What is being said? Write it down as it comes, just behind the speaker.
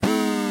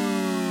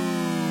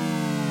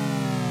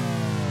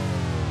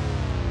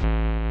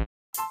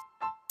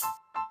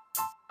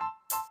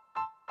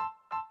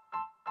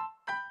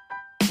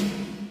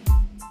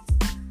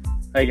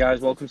Hey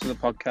guys, welcome to the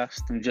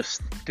podcast. I'm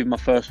just doing my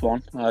first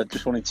one. I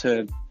just wanted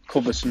to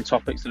cover some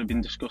topics that I've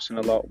been discussing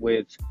a lot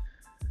with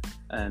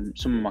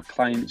some of my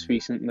clients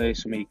recently,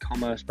 some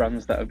e-commerce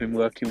brands that I've been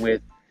working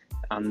with,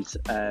 and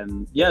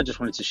I just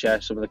wanted to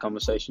share some of the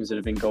conversations that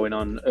have been going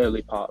on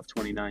early part of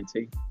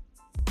 2019.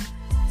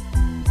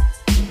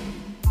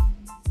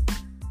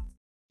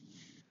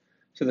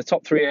 So the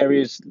top three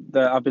areas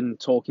that I've been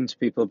talking to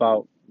people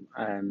about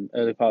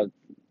early part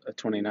of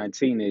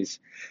 2019 is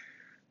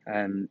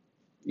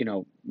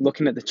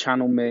looking at the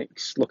channel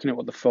mix, looking at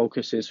what the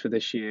focus is for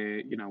this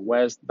year,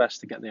 where's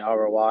best to get the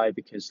ROI,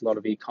 because a lot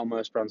of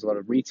e-commerce brands, a lot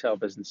of retail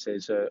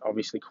businesses are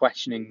obviously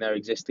questioning their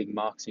existing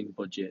marketing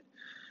budget.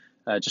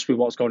 Just with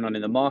what's going on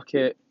in the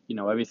market,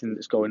 everything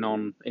that's going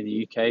on in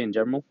the UK in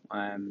general.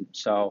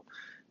 So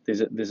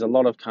there's a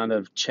lot of kind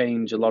of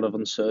change, a lot of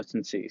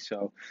uncertainty.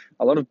 So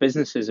a lot of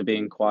businesses are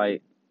being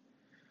quite,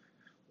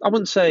 I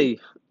wouldn't say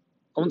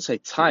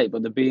tight,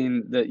 but they're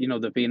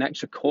being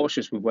extra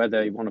cautious with where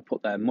they want to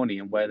put their money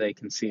and where they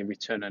can see a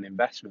return on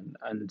investment.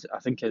 And I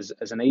think as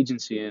an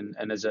agency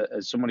and as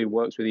someone who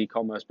works with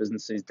e-commerce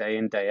businesses day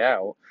in, day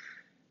out,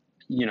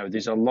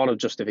 there's a lot of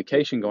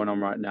justification going on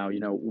right now.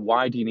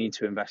 Why do you need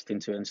to invest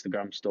into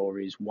Instagram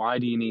stories? Why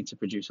do you need to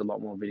produce a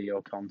lot more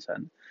video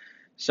content?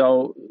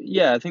 So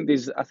yeah, I think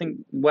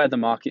where the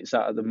market's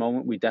at the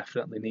moment, we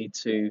definitely need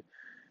to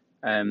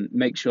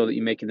make sure that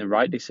you're making the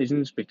right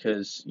decisions,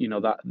 because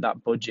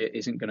that budget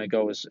isn't going to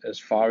go as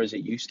far as it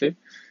used to.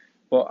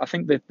 But I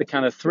think the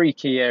kind of three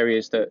key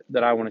areas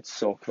that I wanted to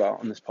talk about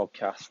on this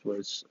podcast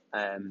was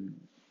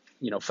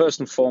first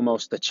and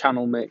foremost, the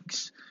channel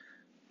mix.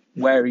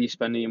 Where are you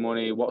spending your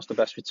money? What's the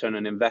best return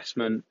on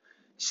investment?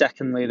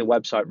 Secondly, the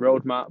website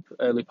roadmap.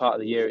 Early part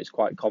of the year, it's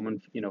quite common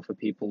for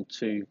people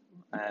to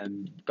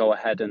go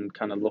ahead and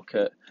kind of look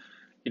at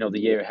the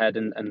year ahead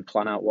and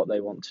plan out what they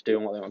want to do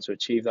and what they want to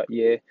achieve that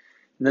year.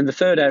 And then the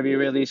third area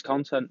really is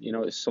content.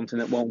 It's something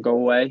that won't go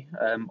away.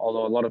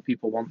 Although a lot of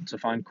people want to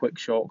find quick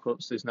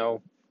shortcuts,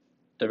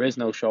 there is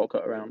no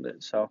shortcut around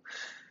it. So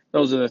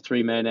those are the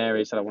three main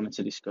areas that I wanted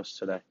to discuss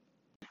today.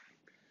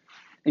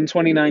 In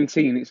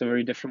 2019, it's a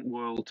very different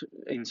world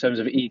in terms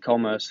of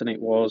e-commerce than it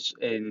was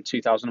in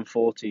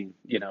 2014.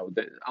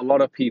 A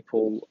lot of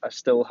people are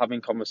still having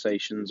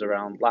conversations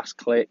around last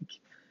click,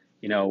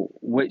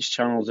 which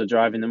channels are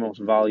driving the most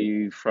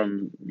value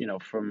from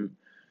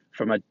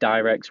a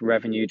direct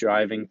revenue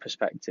driving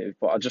perspective.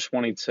 But I just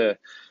wanted to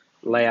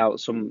lay out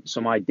some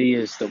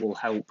ideas that will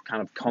help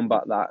kind of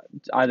combat that,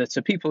 either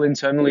to people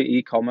internally,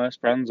 e-commerce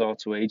brands, or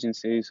to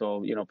agencies,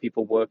 or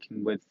people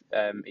working with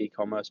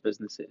e-commerce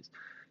businesses.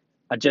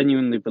 I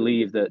genuinely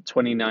believe that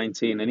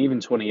 2019 and even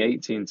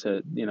 2018,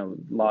 to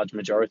large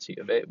majority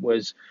of it,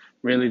 was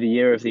really the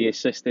year of the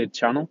assisted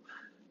channel.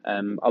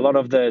 A lot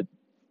of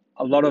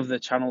the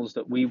channels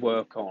that we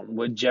work on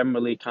were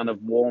generally kind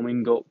of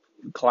warming up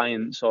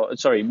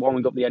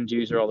the end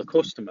user or the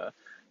customer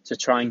to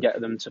try and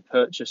get them to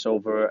purchase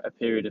over a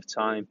period of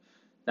time.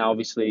 Now,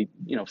 obviously,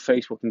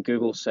 Facebook and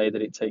Google say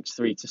that it takes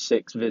 3 to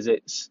 6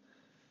 visits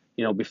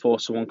before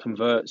someone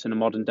converts in a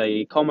modern day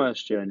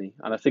e-commerce journey.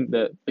 And I think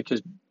that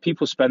because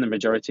people spend the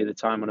majority of the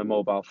time on a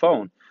mobile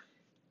phone,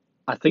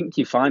 I think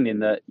you're finding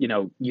that,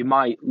 you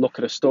might look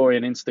at a story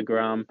on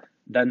Instagram,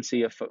 then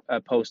see a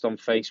post on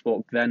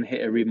Facebook, then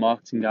hit a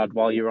remarketing ad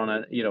while you're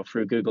on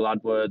through Google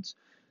AdWords,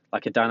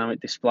 like a dynamic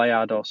display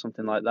ad or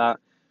something like that.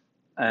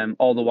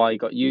 All the while you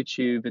got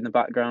YouTube in the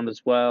background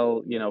as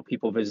well,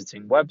 people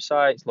visiting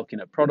websites, looking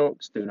at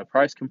products, doing a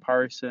price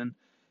comparison.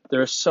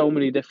 There are so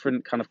many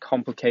different kind of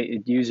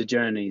complicated user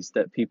journeys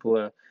that people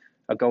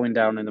are going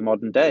down in the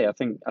modern day. I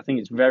think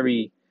it's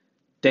very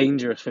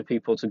dangerous for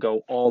people to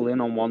go all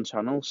in on one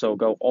channel. So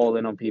go all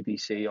in on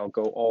PPC, or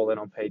go all in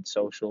on paid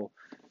social,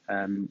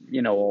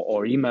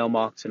 or email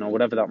marketing, or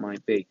whatever that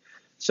might be.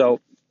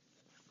 So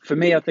for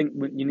me, I think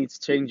you need to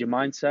change your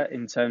mindset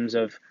in terms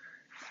of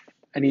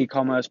an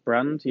e-commerce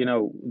brand.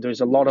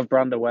 There's a lot of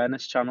brand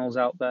awareness channels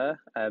out there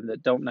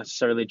that don't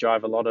necessarily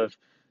drive a lot of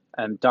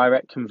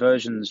direct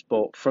conversions,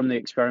 but from the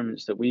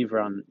experiments that we've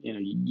run,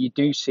 you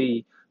do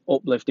see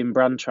uplift in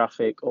brand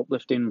traffic,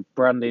 uplift in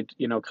branded,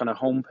 kind of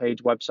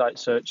homepage website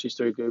searches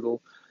through Google.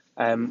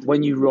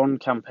 When you run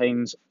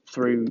campaigns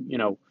through,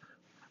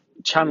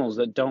 channels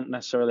that don't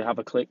necessarily have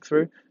a click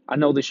through. I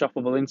know the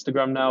shoppable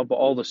Instagram now, but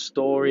all the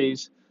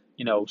stories,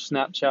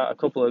 Snapchat, a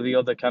couple of the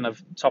other kind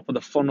of top of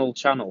the funnel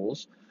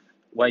channels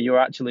where you're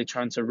actually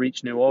trying to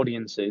reach new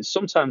audiences,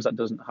 sometimes that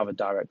doesn't have a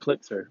direct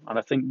click through. And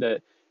I think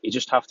that you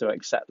just have to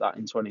accept that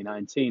in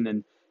 2019.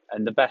 And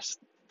the best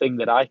thing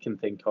that I can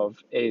think of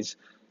is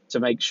to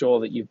make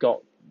sure that you've got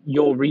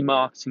your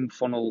remarketing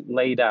funnel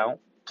laid out,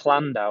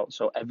 planned out,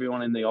 so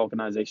everyone in the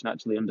organization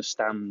actually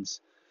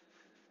understands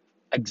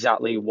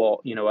exactly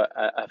what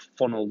a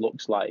funnel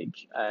looks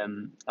like.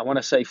 I want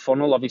to say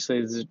funnel, obviously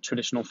there's a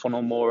traditional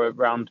funnel more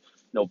around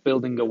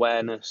building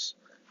awareness,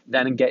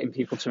 then getting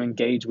people to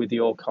engage with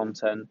your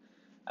content,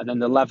 and then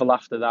the level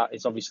after that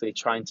is obviously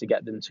trying to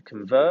get them to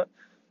convert.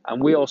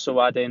 And we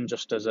also add in,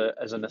 just as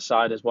an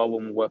aside as well,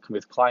 when we're working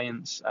with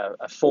clients,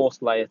 a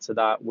fourth layer to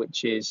that,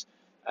 which is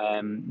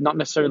not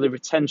necessarily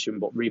retention,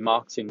 but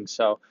remarketing.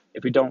 So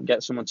if we don't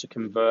get someone to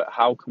convert,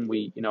 how can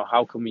we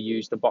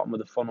use the bottom of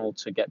the funnel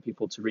to get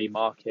people to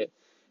remarket,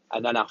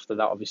 and then after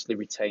that, obviously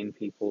retain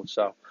people.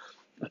 So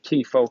a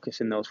key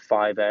focus in those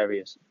 5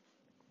 areas.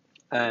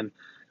 And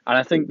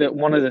I think that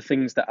one of the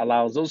things that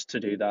allows us to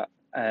do that,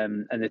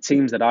 and the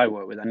teams that I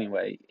work with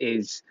anyway,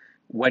 is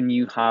when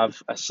you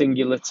have a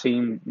singular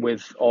team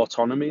with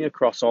autonomy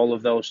across all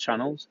of those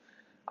channels.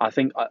 I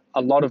think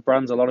a lot of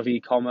brands, a lot of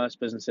e-commerce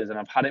businesses, and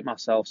I've had it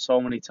myself so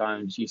many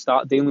times, you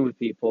start dealing with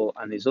people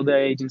and there's other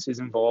agencies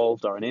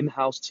involved or an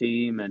in-house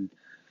team, and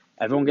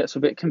everyone gets a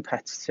bit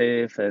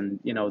competitive, and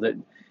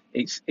that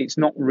it's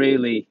not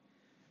really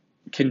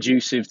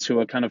conducive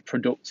to a kind of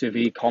productive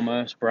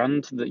e-commerce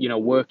brand, that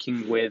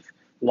working with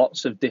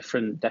lots of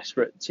different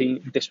disparate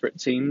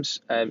teams,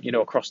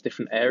 across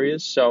different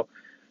areas. So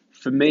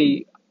for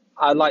me,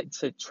 I like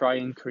to try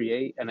and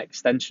create an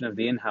extension of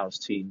the in-house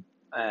team.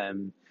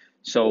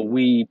 So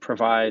we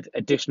provide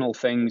additional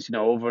things,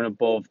 over and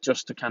above,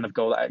 just to kind of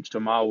go that extra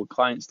mile with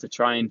clients to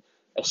try and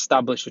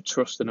establish a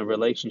trust and a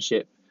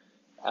relationship.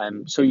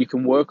 So you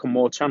can work on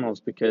more channels,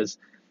 because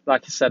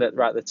like I said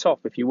right at the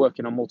top, if you're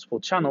working on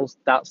multiple channels,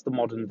 that's the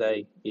modern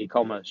day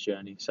e-commerce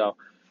journey. So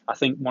I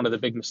think one of the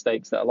big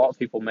mistakes that a lot of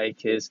people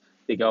make is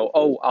they go,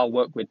 oh, I'll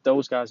work with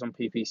those guys on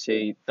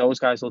PPC, those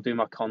guys will do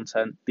my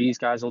content, these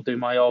guys will do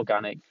my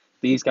organic,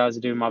 these guys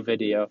are doing my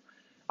video.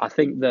 I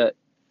think that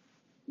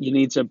you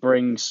need to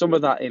bring some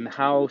of that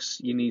in-house.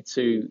 You need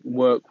to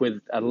work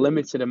with a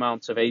limited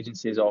amount of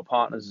agencies or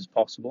partners as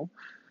possible.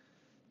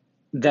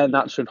 Then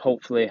that should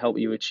hopefully help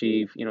you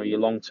achieve, your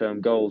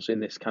long-term goals in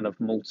this kind of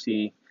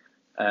multi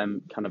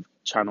kind of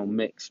channel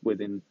mix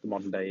within the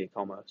modern day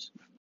e-commerce.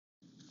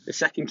 The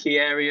second key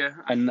area,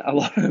 and a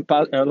lot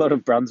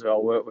of brands that I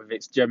work with,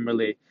 it's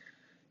generally,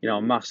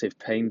 a massive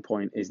pain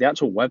point, is the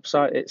actual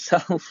website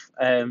itself.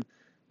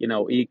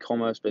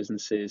 E-commerce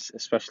businesses,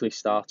 especially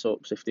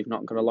startups, if they've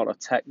not got a lot of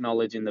tech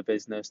knowledge in the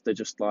business, they're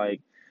just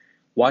like,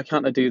 why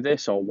can't I do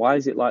this? Or why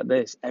is it like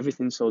this?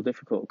 Everything's so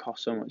difficult, it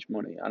costs so much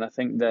money. And I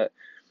think that,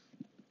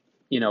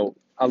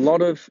 a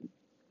lot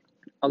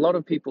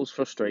of people's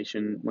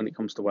frustration when it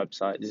comes to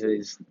websites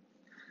is,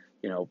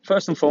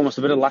 first and foremost,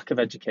 a bit of lack of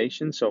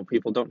education. So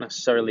people don't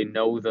necessarily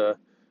know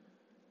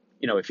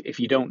if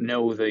you don't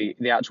know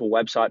the actual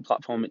website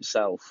platform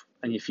itself,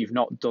 and if you've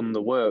not done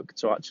the work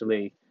to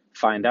actually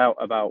find out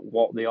about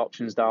what the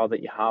options are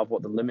that you have,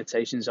 what the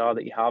limitations are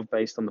that you have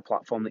based on the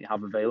platform that you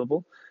have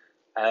available,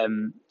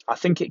 I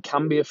think it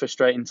can be a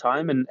frustrating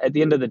time. And at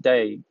the end of the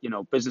day,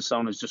 business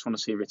owners just want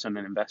to see a return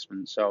on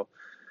investment. So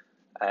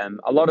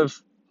a lot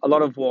of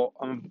what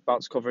I'm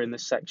about to cover in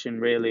this section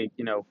really,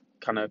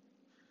 kind of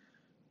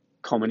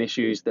common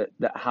issues that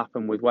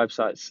happen with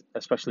websites,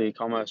 especially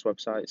e-commerce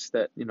websites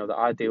that that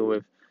I deal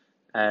with,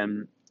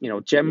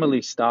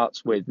 generally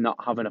starts with not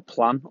having a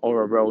plan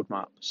or a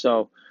roadmap.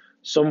 So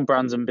some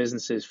brands and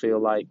businesses feel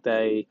like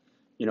they're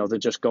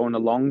just going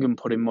along and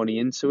putting money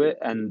into it,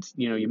 and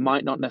you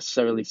might not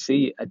necessarily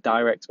see a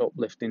direct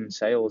uplift in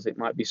sales. It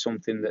might be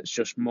something that's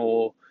just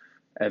more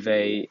of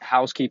a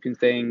housekeeping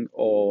thing,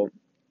 or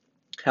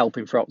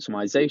helping for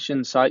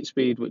optimization, site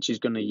speed, which is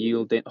going to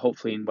yield it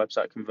hopefully in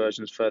website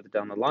conversions further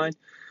down the line.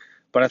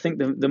 But I think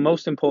the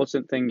most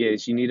important thing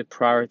is you need a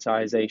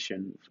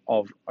prioritization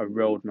of a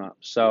roadmap.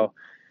 So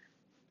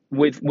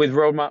with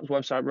roadmaps,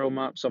 website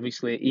roadmaps,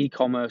 obviously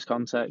e-commerce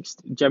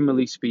context,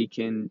 generally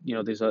speaking,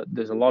 there's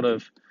a lot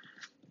of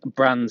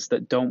brands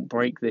that don't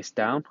break this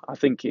down. I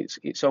think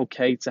it's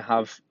okay to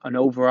have an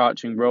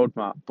overarching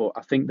roadmap, but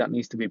I think that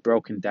needs to be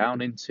broken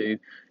down into,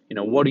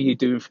 what are you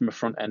doing from a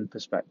front end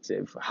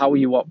perspective? How are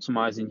you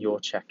optimizing your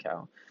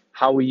checkout?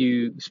 How are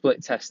you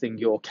split testing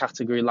your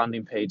category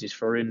landing pages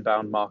for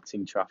inbound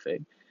marketing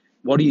traffic?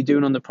 What are you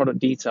doing on the product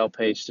detail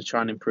page to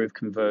try and improve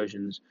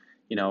conversions?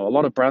 A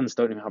lot of brands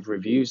don't even have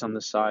reviews on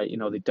the site.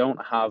 They don't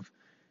have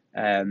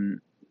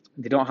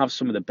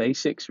some of the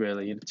basics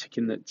really,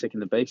 ticking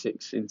the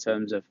basics in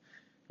terms of,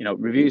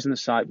 reviews on the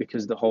site,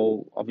 because the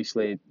whole,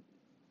 obviously,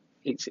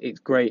 it's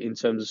great in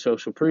terms of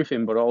social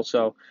proofing, but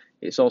also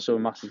it's also a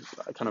massive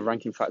kind of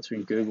ranking factor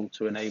in Google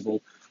to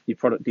enable your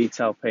product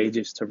detail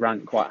pages to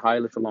rank quite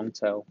highly for long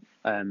tail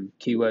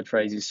keyword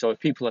phrases. So if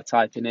people are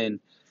typing in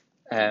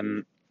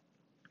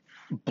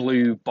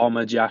blue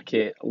bomber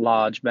jacket,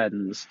 large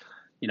Benz,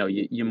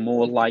 you're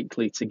more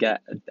likely to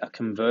get a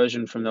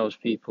conversion from those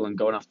people and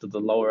going after the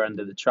lower end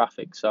of the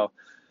traffic. So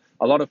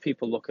a lot of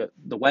people look at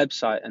the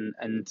website and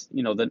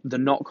they're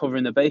not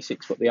covering the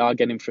basics, but they are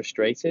getting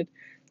frustrated.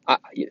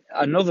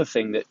 Another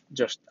thing that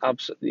just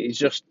absolutely is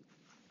just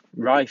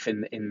rife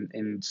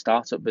in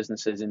startup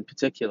businesses in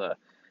particular,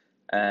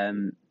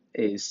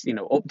 is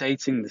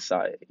updating the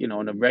site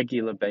on a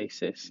regular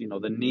basis.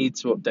 The need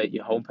to update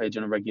your homepage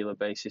on a regular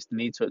basis, the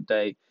need to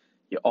update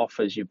your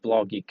offers, your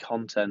blog, your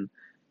content,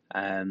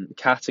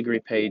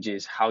 category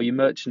pages, how you're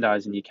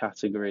merchandising your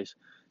categories,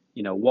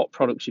 what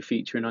products you're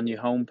featuring on your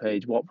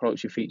homepage, what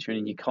products you're featuring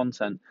in your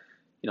content.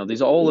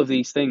 There's all of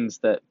these things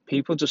that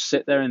people just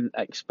sit there and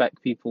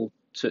expect people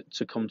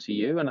to come to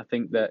you. And I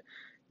think that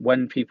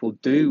when people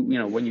do,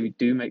 when you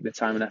do make the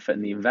time and effort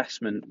and the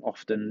investment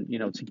often,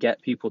 to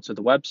get people to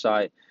the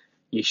website,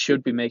 you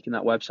should be making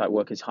that website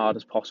work as hard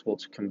as possible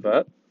to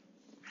convert.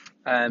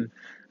 And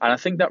I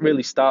think that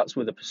really starts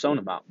with a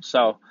persona map.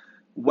 So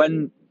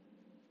when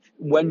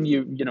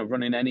you're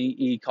running any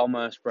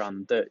e-commerce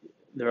brand,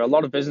 there are a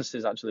lot of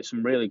businesses, actually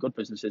some really good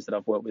businesses that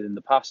I've worked with in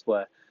the past,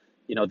 where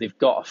they've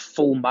got a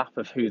full map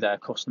of who their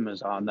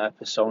customers are and their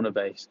persona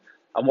base.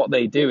 And what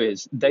they do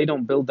is they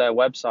don't build their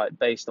website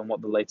based on what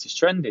the latest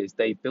trend is.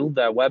 They build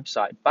their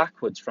website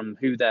backwards from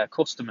who their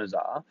customers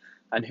are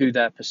and who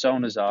their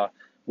personas are,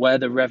 where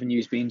the revenue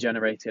is being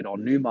generated, or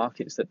new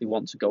markets that they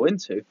want to go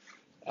into.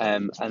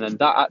 And then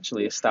that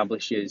actually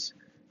establishes,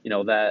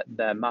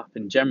 their map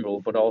in general,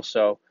 but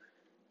also,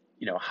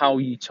 how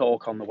you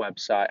talk on the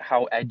website,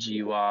 how edgy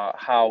you are,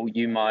 how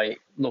you might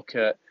look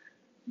at,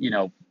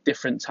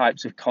 different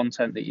types of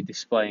content that you're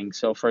displaying.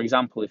 So, for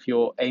example, if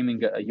you're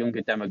aiming at a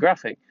younger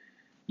demographic,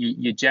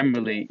 you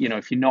generally,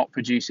 if you're not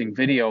producing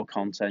video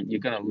content, you're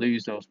going to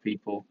lose those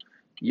people.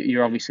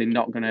 You're obviously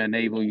not going to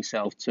enable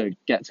yourself to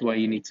get to where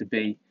you need to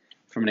be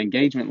from an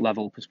engagement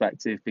level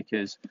perspective,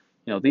 because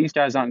these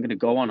guys aren't going to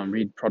go on and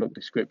read product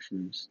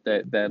descriptions.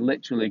 They're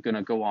literally going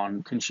to go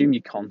on, consume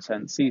your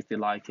content, see if they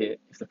like it.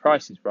 If the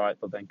price is right,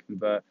 they'll then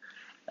convert.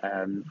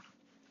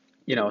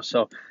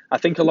 So I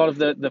think a lot of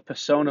the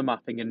persona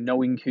mapping and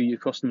knowing who your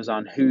customers are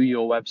and who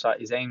your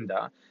website is aimed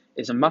at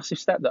is a massive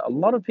step that a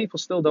lot of people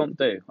still don't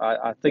do.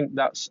 I think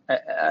that's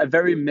a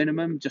very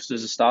minimum, just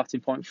as a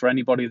starting point for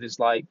anybody that's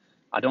like,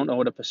 I don't know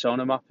what a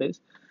persona map is.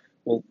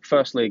 Well,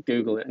 firstly,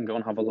 Google it and go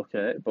and have a look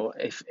at it. But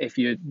if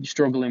you're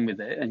struggling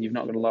with it and you've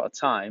not got a lot of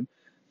time,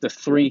 the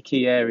 3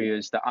 key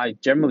areas that I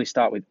generally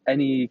start with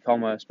any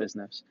e-commerce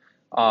business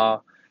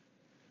are,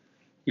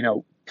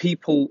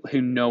 people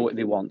who know what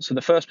they want. So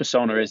the first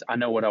persona is, I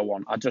know what I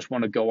want. I just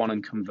want to go on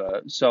and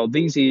convert. So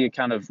these are your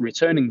kind of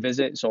returning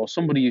visits, or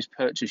somebody who's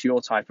purchased your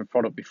type of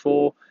product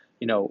before.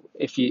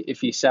 If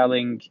you're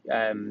selling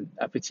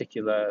a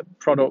particular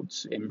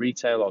product in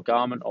retail or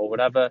garment or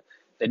whatever,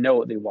 they know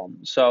what they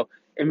want. So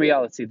in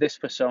reality, this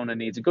persona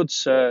needs a good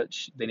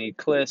search, they need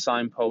clear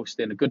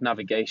signposting, a good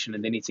navigation,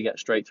 and they need to get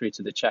straight through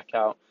to the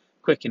checkout,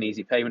 quick and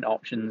easy payment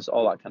options,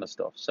 all that kind of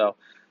stuff. So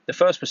the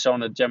first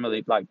persona,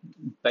 generally like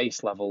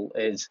base level,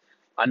 is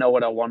I know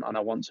what I want and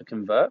I want to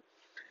convert.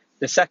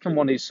 The second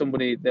one is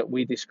somebody that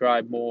we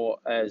describe more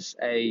as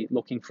a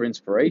looking for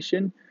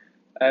inspiration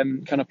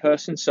kind of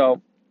person.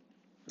 So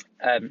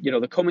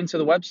they're coming to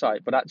the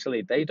website, but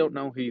actually they don't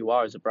know who you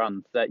are as a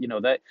brand.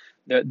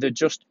 They're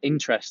just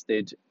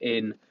interested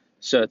in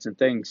certain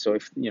things. So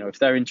if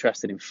they're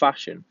interested in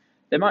fashion,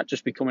 they might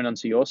just be coming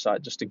onto your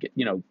site just to get,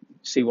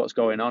 see what's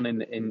going on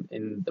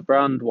in the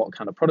brand, what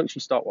kind of products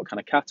you stock, what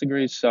kind of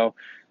categories. So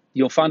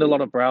you'll find a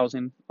lot of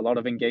browsing, a lot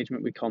of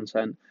engagement with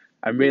content.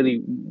 And really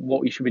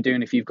what you should be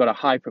doing if you've got a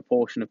high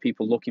proportion of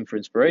people looking for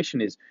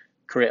inspiration is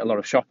create a lot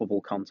of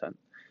shoppable content.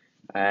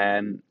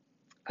 And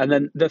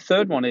then the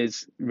third one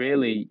is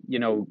really,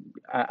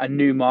 a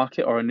new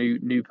market or a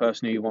new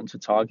person who you want to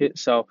target.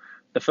 So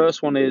the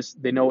first one is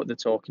they know what they're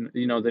talking,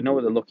 they know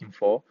what they're looking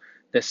for.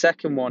 The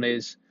second one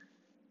is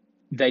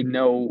they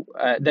know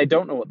they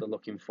don't know what they're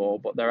looking for,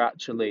 but they're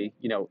actually,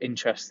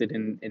 interested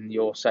in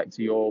your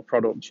sector, your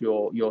product,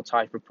 your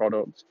type of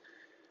product.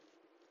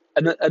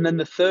 And then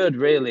the third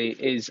really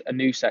is a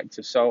new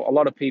sector. So a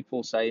lot of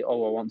people say,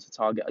 oh, I want to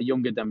target a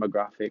younger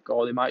demographic,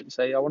 or they might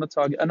say, I want to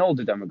target an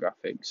older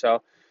demographic.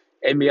 So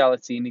in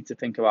reality, you need to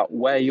think about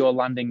where you're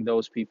landing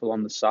those people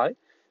on the site.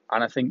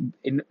 And I think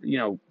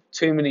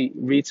too many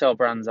retail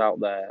brands out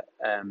there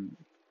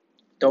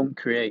don't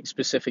create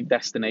specific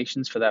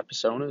destinations for their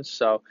personas.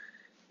 So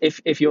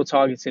if you're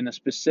targeting a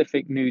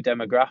specific new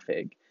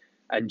demographic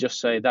and just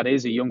say that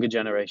is a younger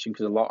generation,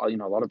 because a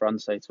lot of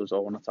brands say to us, oh, I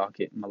want to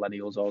target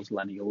millennials or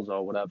zillennials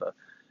or whatever.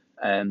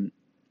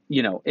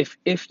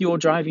 If you're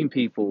driving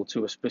people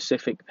to a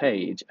specific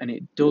page and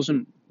it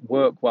doesn't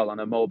work well on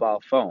a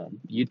mobile phone,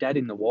 you're dead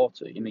in the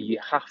water. You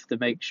have to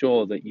make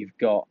sure that you've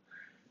got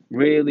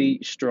really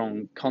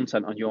strong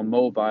content on your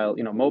mobile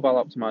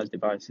optimized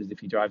devices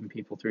if you're driving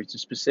people through to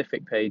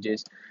specific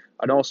pages,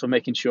 and also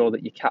making sure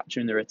that you're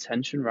capturing their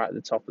attention right at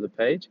the top of the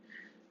page.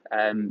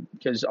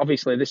 Because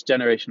obviously this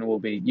generation will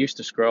be used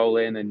to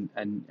scrolling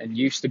and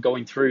used to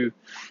going through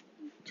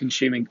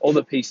consuming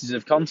other pieces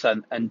of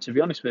content, and to be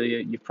honest with you,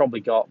 you've probably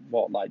got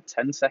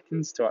 10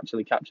 seconds to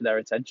actually capture their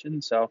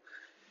attention. So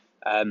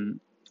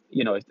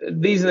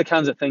these are the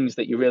kinds of things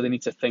that you really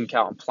need to think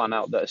out and plan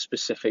out that are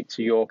specific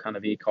to your kind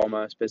of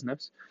e-commerce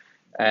business.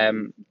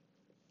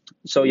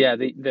 So yeah,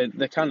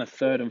 the kind of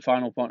third and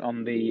final point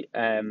on the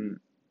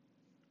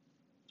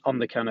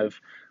kind of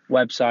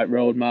website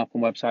roadmap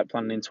and website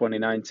planning in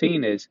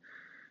 2019 is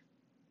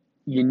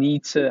you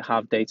need to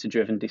have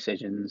data-driven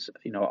decisions.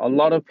 A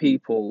lot of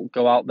people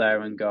go out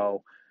there and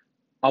go,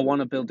 I want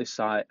to build this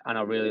site and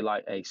I really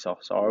like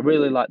ASOS, or I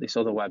really like this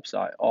other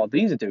website, or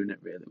these are doing it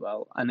really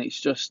well. And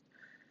it's just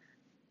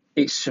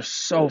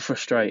so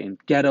frustrating.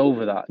 Get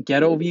over that.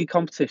 Get over your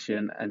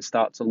competition and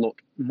start to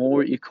look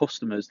more at your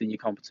customers than your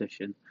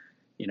competition.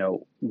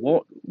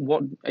 what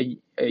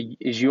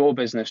is your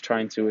business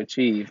trying to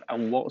achieve,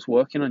 and what's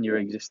working on your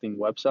existing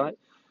website?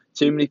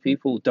 Too many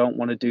people don't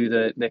want to do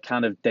the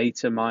kind of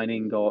data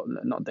mining, or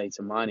not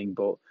data mining,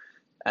 but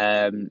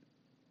um,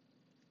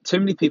 too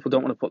many people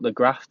don't want to put the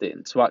graft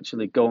in to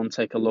actually go and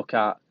take a look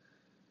at,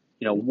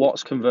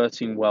 what's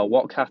converting well,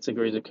 what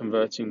categories are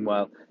converting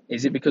well.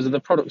 Is it because of the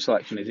product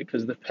selection? Is it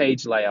because of the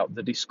page layout,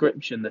 the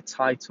description, the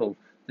title,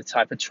 the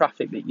type of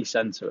traffic that you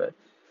send to it?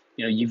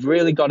 You've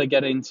really got to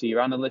get into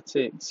your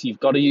analytics. You've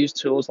got to use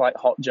tools like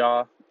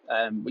Hotjar,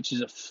 which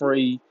is a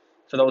free,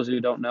 for those who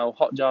don't know,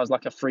 Hotjar is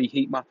like a free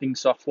heat mapping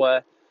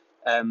software.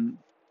 Um,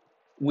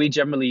 we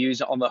generally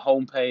use it on the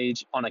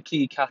homepage, on a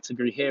key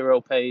category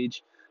hero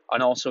page,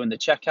 and also in the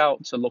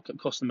checkout to look at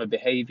customer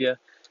behavior,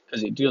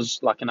 because it does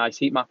like a nice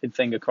heat mapping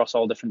thing across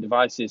all different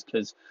devices.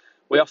 Because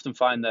we often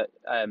find that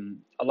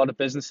a lot of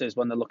businesses,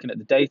 when they're looking at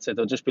the data,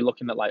 they'll just be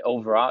looking at like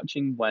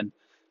overarching, when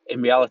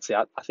in reality,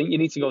 I think you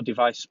need to go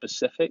device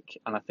specific,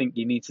 and I think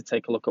you need to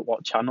take a look at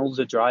what channels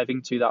are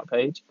driving to that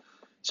page.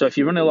 So if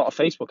you're running a lot of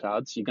Facebook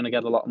ads, you're going to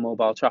get a lot of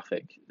mobile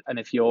traffic. And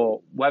if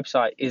your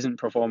website isn't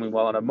performing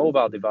well on a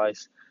mobile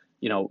device,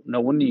 no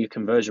wonder your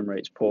conversion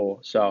rate's poor.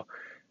 So,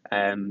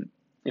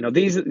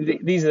 these are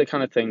the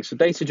kind of things. So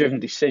data-driven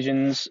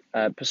decisions,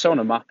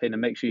 persona mapping,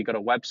 and make sure you've got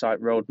a website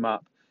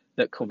roadmap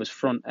that covers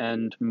front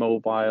end,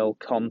 mobile,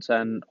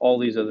 content, all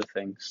these other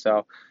things.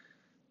 So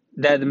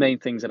they're the main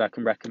things that I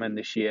can recommend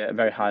this year at a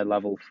very high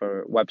level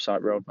for website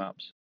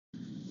roadmaps.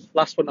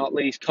 Last but not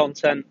least,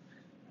 content.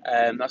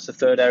 That's the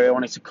third area I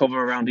wanted to cover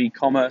around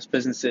e-commerce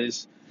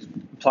businesses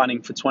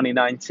planning for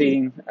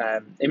 2019.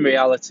 In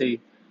reality,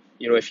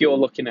 if you're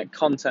looking at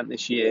content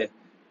this year,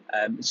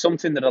 it's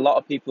something that a lot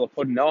of people are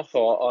putting off,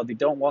 or they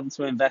don't want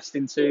to invest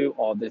into,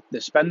 or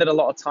they're spending a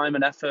lot of time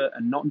and effort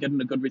and not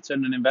getting a good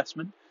return on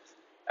investment.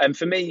 And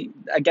for me,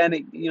 again,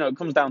 it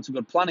comes down to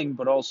good planning,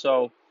 but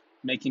also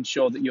making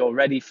sure that you're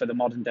ready for the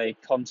modern day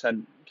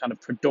content kind of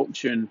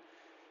production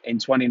in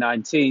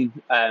 2019.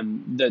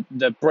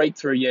 The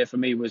breakthrough year for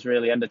me was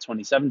really end of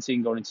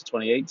 2017 going into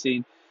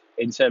 2018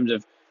 in terms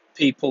of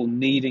people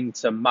needing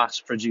to mass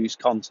produce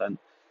content.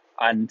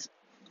 And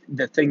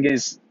the thing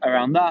is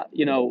around that,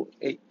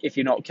 if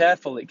you're not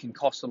careful, it can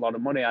cost a lot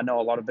of money. I know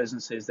a lot of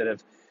businesses that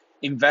have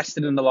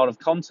invested in a lot of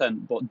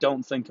content but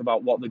don't think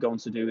about what they're going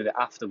to do with it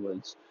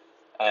afterwards.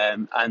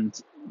 And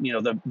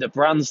the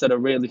brands that are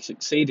really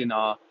succeeding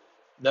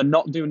they're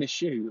not doing a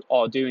shoot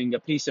or doing a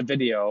piece of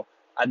video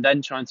and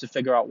then trying to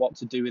figure out what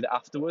to do with it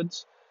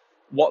afterwards.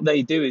 What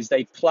they do is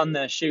they plan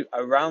their shoot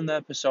around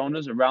their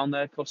personas, around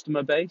their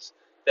customer base.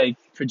 They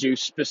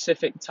produce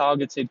specific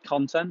targeted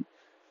content,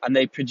 and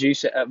they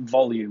produce it at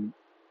volume.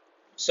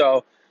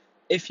 So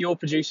if you're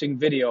producing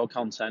video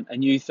content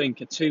and you think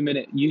a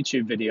 2-minute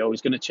YouTube video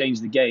is going to change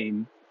the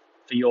game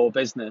for your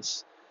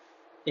business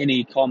in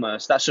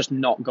e-commerce, that's just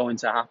not going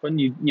to happen.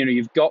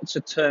 You've got to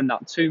turn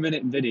that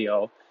 2-minute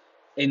video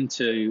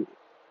into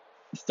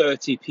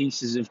 30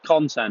 pieces of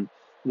content,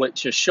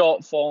 which are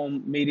short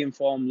form, medium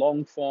form,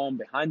 long form,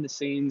 behind the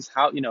scenes.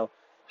 How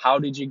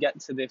did you get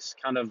to this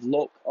kind of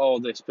look, or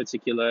this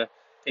particular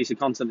piece of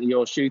content that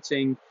you're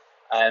shooting?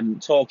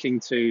 Talking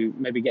to,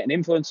 maybe getting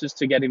influencers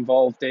to get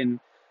involved in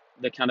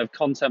the kind of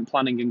content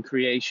planning and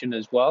creation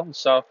as well.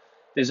 So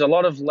there's a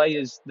lot of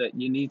layers that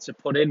you need to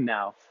put in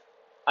now.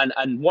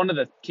 And one of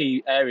the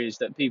key areas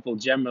that people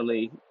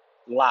generally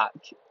lack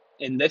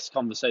in this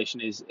conversation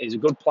is a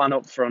good plan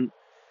up front.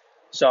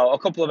 So a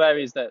couple of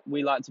areas that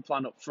we like to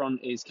plan up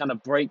front is kind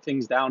of break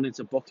things down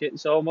into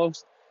buckets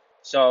almost.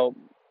 So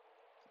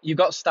you've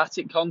got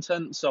static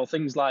content, so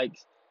things like,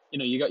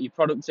 you got your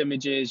product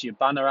images, your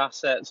banner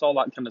assets, all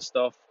that kind of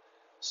stuff.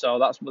 So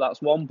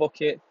that's one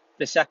bucket.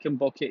 The second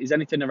bucket is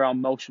anything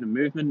around motion and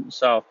movement.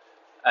 So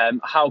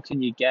how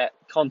can you get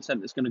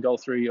content that's going to go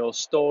through your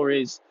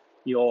stories,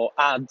 your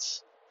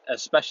ads,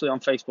 especially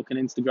on Facebook and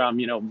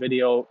Instagram?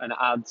 Video and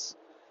ads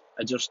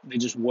they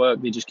just work.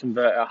 They just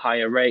convert at a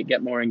higher rate,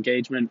 get more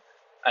engagement,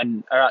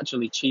 and are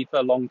actually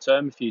cheaper long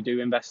term if you do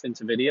invest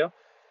into video.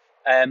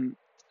 And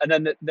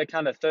then the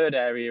kind of third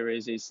area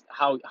is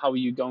how are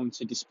you going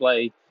to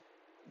display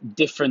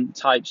different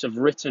types of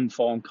written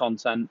form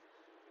content,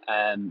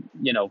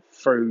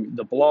 through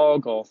the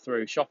blog, or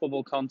through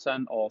shoppable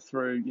content, or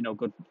through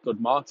good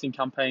marketing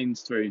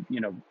campaigns, through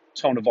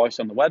tone of voice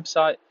on the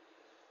website.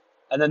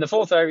 And then the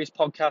fourth area is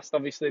podcast.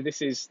 Obviously,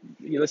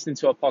 you're listening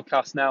to a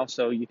podcast now,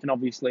 so you can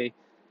obviously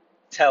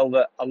tell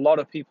that a lot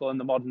of people in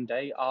the modern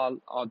day are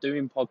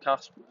doing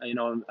podcasts,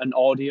 and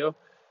audio.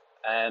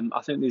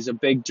 I think there's a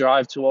big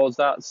drive towards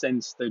that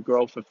since the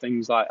growth of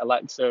things like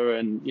Alexa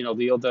and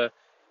the other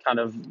kind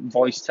of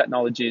voice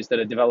technologies that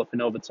are developing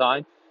over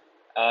time.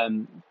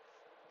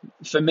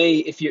 For me,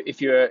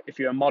 if you're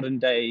a modern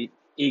day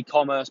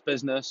e-commerce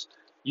business,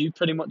 you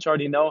pretty much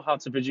already know how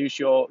to produce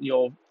your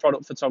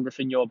product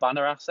photography and your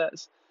banner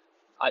assets.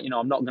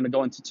 I'm not going to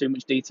go into too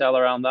much detail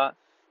around that.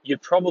 You're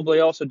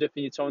probably also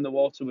dipping your toe in the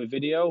water with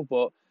video,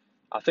 but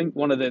I think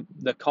one of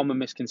the common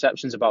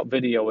misconceptions about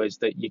video is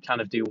that you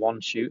kind of do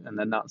one shoot and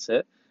then that's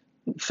it.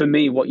 For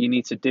me, what you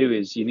need to do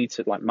is you need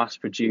to mass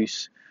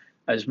produce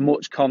as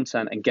much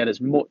content and get as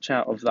much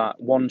out of that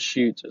one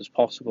shoot as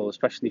possible,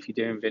 especially if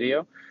you're doing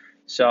video.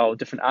 So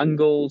different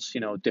angles,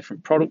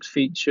 different products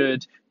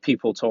featured,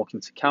 people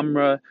talking to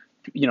camera,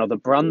 the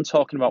brand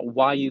talking about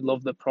why you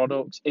love the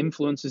product,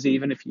 influencers,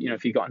 even if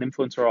you've got an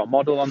influencer or a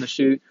model on the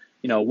shoot,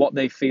 what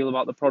they feel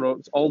about the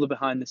product, all the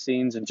behind the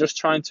scenes, and just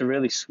trying to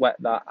really sweat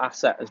that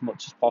asset as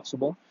much as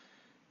possible.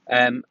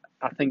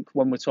 I think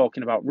when we're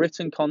talking about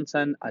written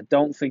content, I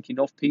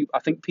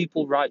think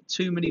people write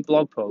too many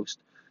blog posts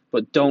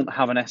but don't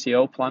have an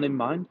SEO plan in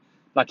mind.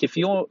 Like if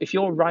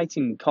you're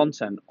writing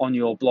content on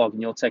your blog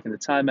and you're taking the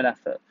time and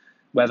effort,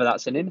 whether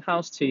that's an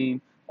in-house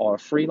team or a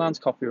freelance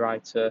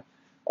copywriter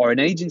or an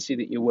agency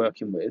that you're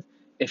working with,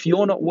 if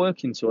you're not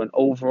working to an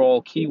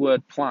overall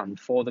keyword plan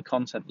for the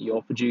content that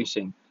you're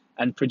producing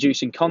and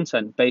producing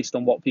content based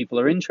on what people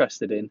are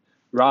interested in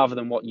rather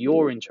than what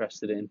you're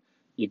interested in,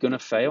 you're going to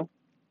fail.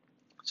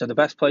 So the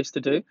best place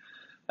to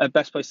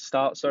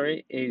start,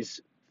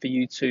 is for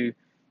you to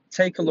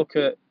take a look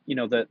at,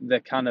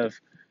 the kind of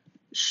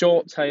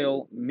short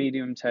tail,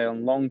 medium tail,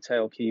 and long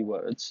tail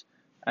keywords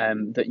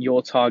that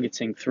you're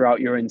targeting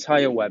throughout your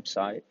entire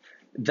website.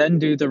 Then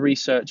do the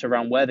research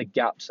around where the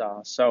gaps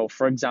are. So,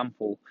 for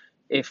example,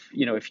 if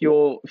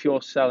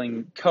you're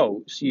selling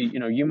coats,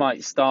 you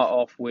might start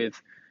off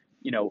with,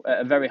 at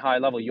a very high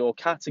level, your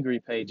category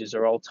pages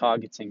are all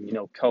targeting,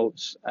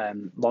 coats,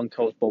 long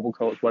coats, bubble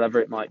coats, whatever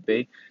it might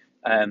be.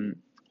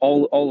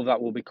 All of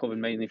that will be covered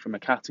mainly from a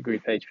category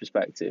page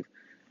perspective.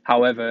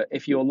 However,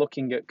 if you're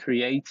looking at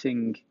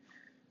creating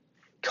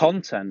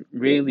content,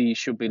 really you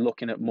should be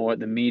looking at more at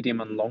the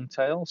medium and long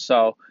tail.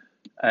 So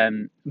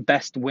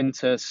best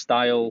winter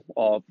style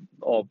or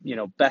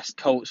best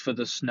coats for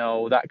the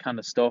snow, that kind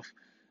of stuff.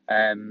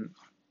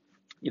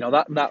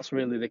 That's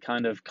really the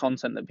kind of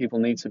content that people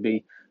need to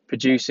be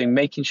producing,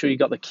 making sure you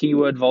got the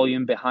keyword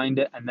volume behind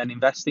it, and then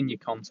invest in your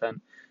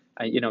content.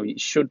 It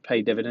should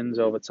pay dividends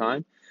over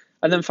time.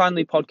 And then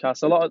finally,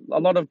 podcasts. A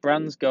lot of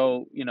brands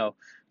go,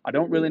 I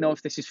don't really know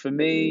if this is for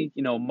me.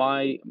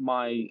 My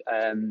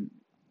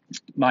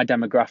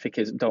demographic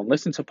is don't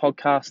listen to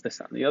podcasts, this,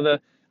 that, and the other.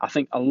 I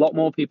think a lot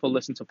more people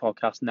listen to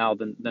podcasts now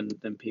than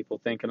people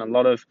think, and a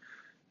lot of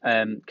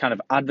kind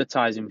of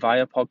advertising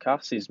via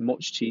podcasts is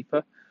much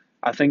cheaper.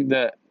 I think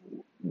that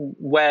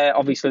where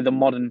obviously the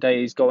modern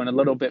day is going a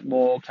little bit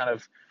more kind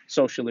of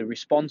socially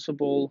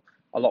responsible,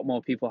 a lot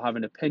more people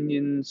having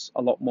opinions,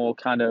 a lot more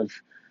kind of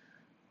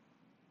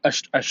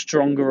a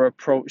stronger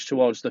approach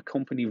towards the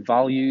company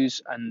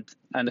values, and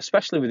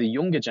especially with the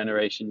younger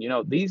generation,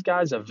 these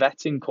guys are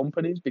vetting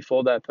companies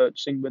before they're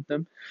purchasing with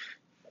them.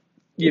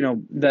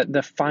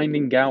 They're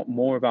finding out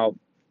more about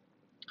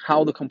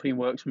how the company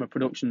works from a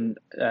production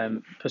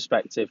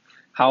perspective,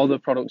 how the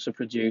products are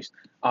produced,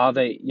 are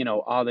they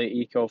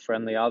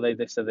eco-friendly, are they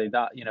this, are they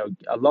that?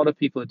 A lot of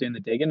people are doing the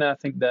digging, and I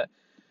think that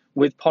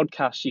with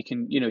podcasts you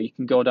can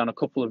go down a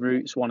couple of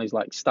routes. One is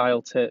like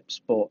style tips,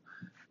 but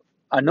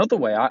another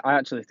way I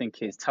actually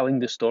think is telling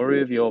the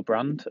story of your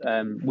brand.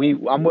 I'm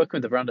working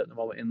with a brand at the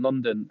moment in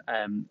London,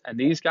 and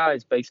these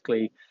guys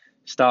basically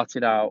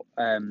started out.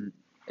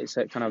 It's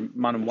a kind of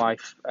man and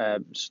wife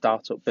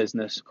startup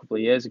business a couple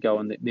of years ago,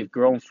 and they've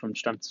grown from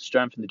strength to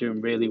strength, and they're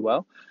doing really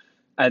well.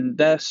 And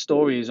their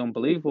story is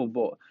unbelievable,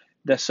 but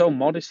they're so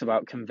modest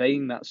about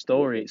conveying that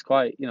story. It's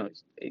quite,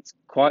 it's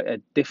quite a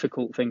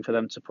difficult thing for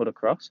them to put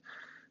across.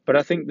 But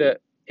I think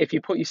that if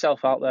you put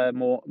yourself out there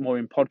more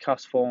in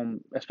podcast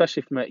form,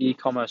 especially from an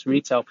e-commerce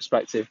retail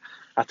perspective,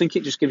 I think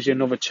it just gives you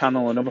another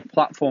channel, another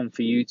platform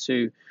for you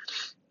to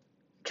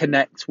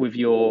connect with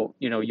your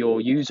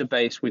user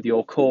base, with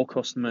your core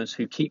customers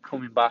who keep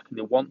coming back and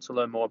they want to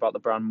learn more about the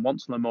brand,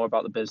 want to learn more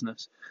about the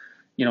business.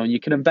 You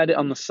can embed it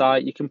on the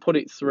site, you can put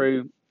it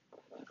through,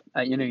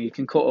 you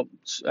can cut up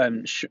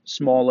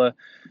smaller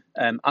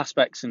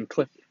aspects and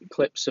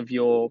clips of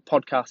your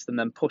podcast and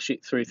then push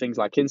it through things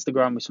like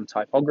Instagram with some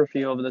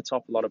typography over the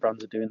top. A lot of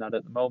brands are doing that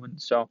at the moment.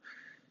 So,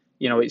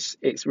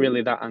 it's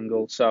really that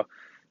angle. So,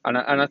 and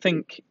I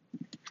think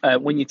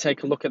when you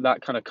take a look at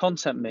that kind of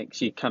content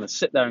mix, you kind of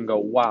sit there and go,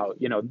 wow,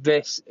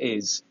 this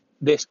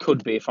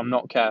could be, if I'm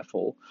not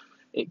careful,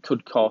 it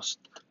could cost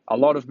a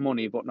lot of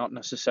money, but not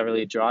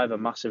necessarily drive a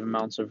massive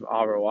amount of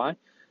ROI,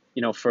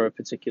 for a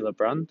particular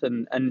brand.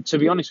 And to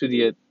be honest with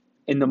you,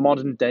 in the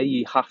modern day,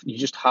 you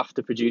just have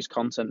to produce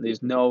content.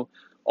 There's no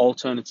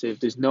alternative.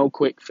 There's no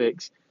quick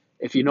fix.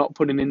 If you're not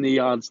putting in the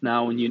yards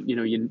now, and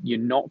you're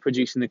not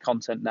producing the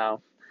content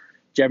now,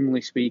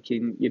 generally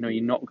speaking,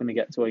 you're not going to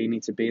get to where you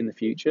need to be in the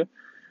future.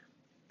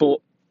 But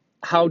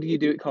how do you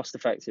do it cost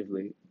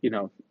effectively?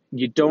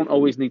 You don't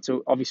always need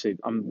to, obviously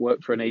I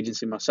work for an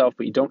agency myself,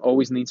 but you don't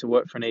always need to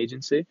work for an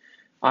agency.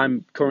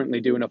 I'm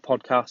currently doing a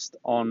podcast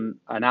on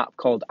an app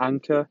called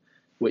Anchor,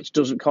 which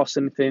doesn't cost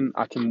anything.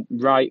 I can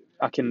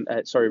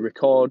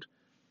record,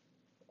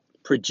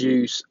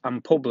 produce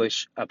and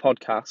publish a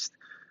podcast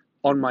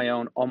on my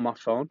own, on my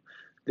phone.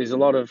 There's a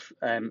lot of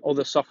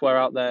other software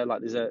out there,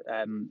 like there's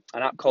an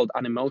app called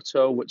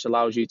Animoto, which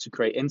allows you to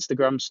create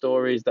Instagram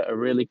stories that are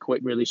really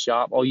quick, really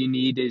sharp. All you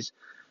need is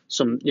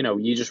some,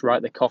 you just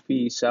write the copy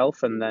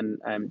yourself and then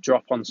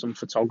drop on some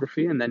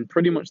photography, and then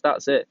pretty much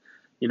that's it.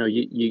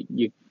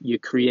 You're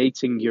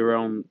creating your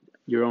own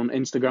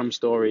Instagram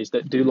stories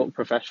that do look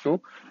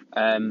professional.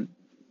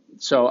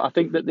 So I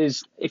think that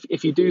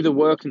if you do the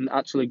work and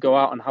actually go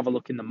out and have a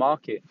look in the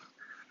market,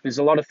 there's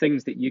a lot of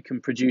things that you can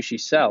produce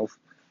yourself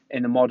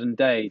in the modern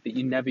day that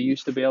you never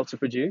used to be able to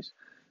produce.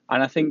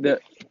 And I think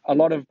that a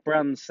lot of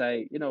brands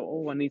say,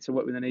 oh, I need to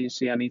work with an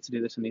agency, I need to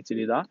do this, I need to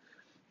do that.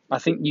 I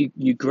think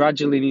you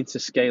gradually need to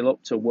scale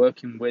up to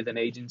working with an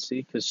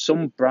agency, because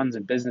some brands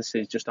and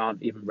businesses just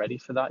aren't even ready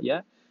for that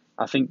yet.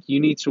 I think you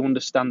need to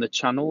understand the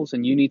channels,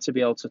 and you need to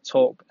be able to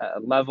talk at a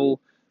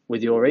level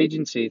with your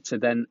agency to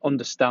then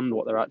understand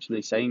what they're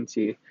actually saying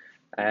to you.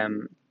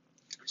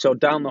 So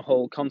down the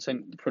whole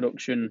content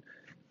production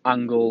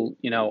angle,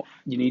 you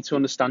need to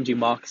understand your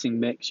marketing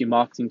mix, your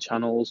marketing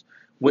channels,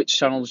 which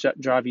channels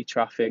drive your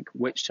traffic,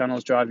 which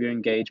channels drive your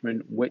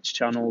engagement, which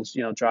channels,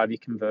 drive your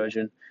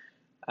conversion.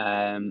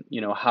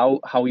 How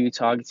are you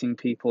targeting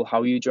people?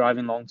 How are you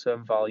driving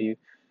long-term value?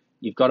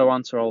 You've got to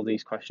answer all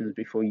these questions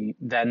before you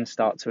then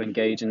start to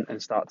engage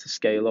and start to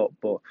scale up.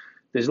 But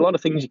there's a lot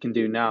of things you can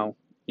do now,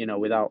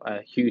 without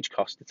a huge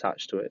cost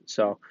attached to it.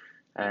 So,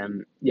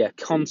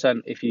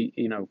 content,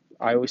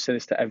 I always say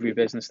this to every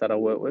business that I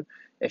work with: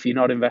 if you're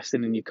not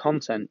investing in your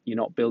content, you're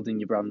not building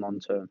your brand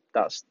long-term.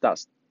 That's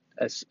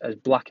as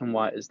black and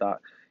white as that.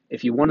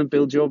 If you want to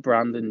build your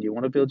brand and you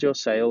want to build your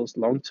sales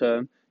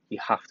long-term, you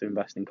have to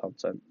invest in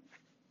content.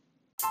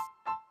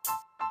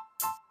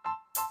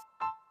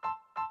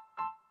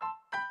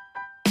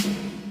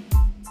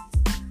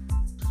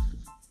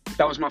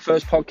 That was my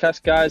first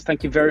podcast, guys.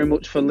 Thank you very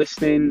much for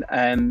listening.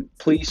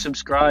 Please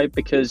subscribe,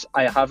 because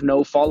I have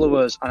no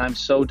followers and I'm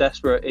so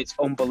desperate. It's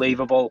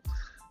unbelievable.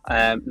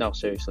 No,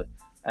 seriously.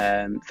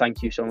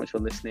 Thank you so much for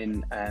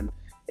listening.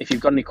 If you've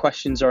got any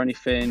questions or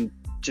anything,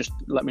 just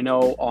let me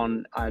know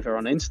either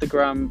on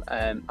Instagram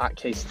at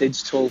Case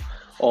Digital,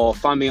 or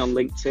find me on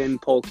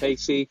LinkedIn, Paul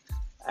Casey.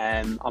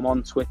 I'm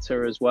on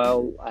Twitter as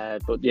well.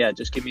 But yeah,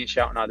 just give me a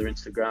shout on either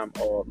Instagram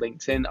or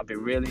LinkedIn. I'd be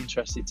really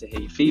interested to hear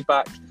your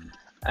feedback.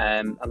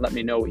 And let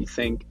me know what you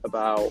think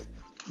about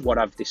what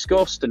I've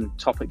discussed and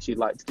topics you'd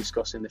like to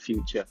discuss in the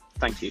future.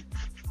 Thank you.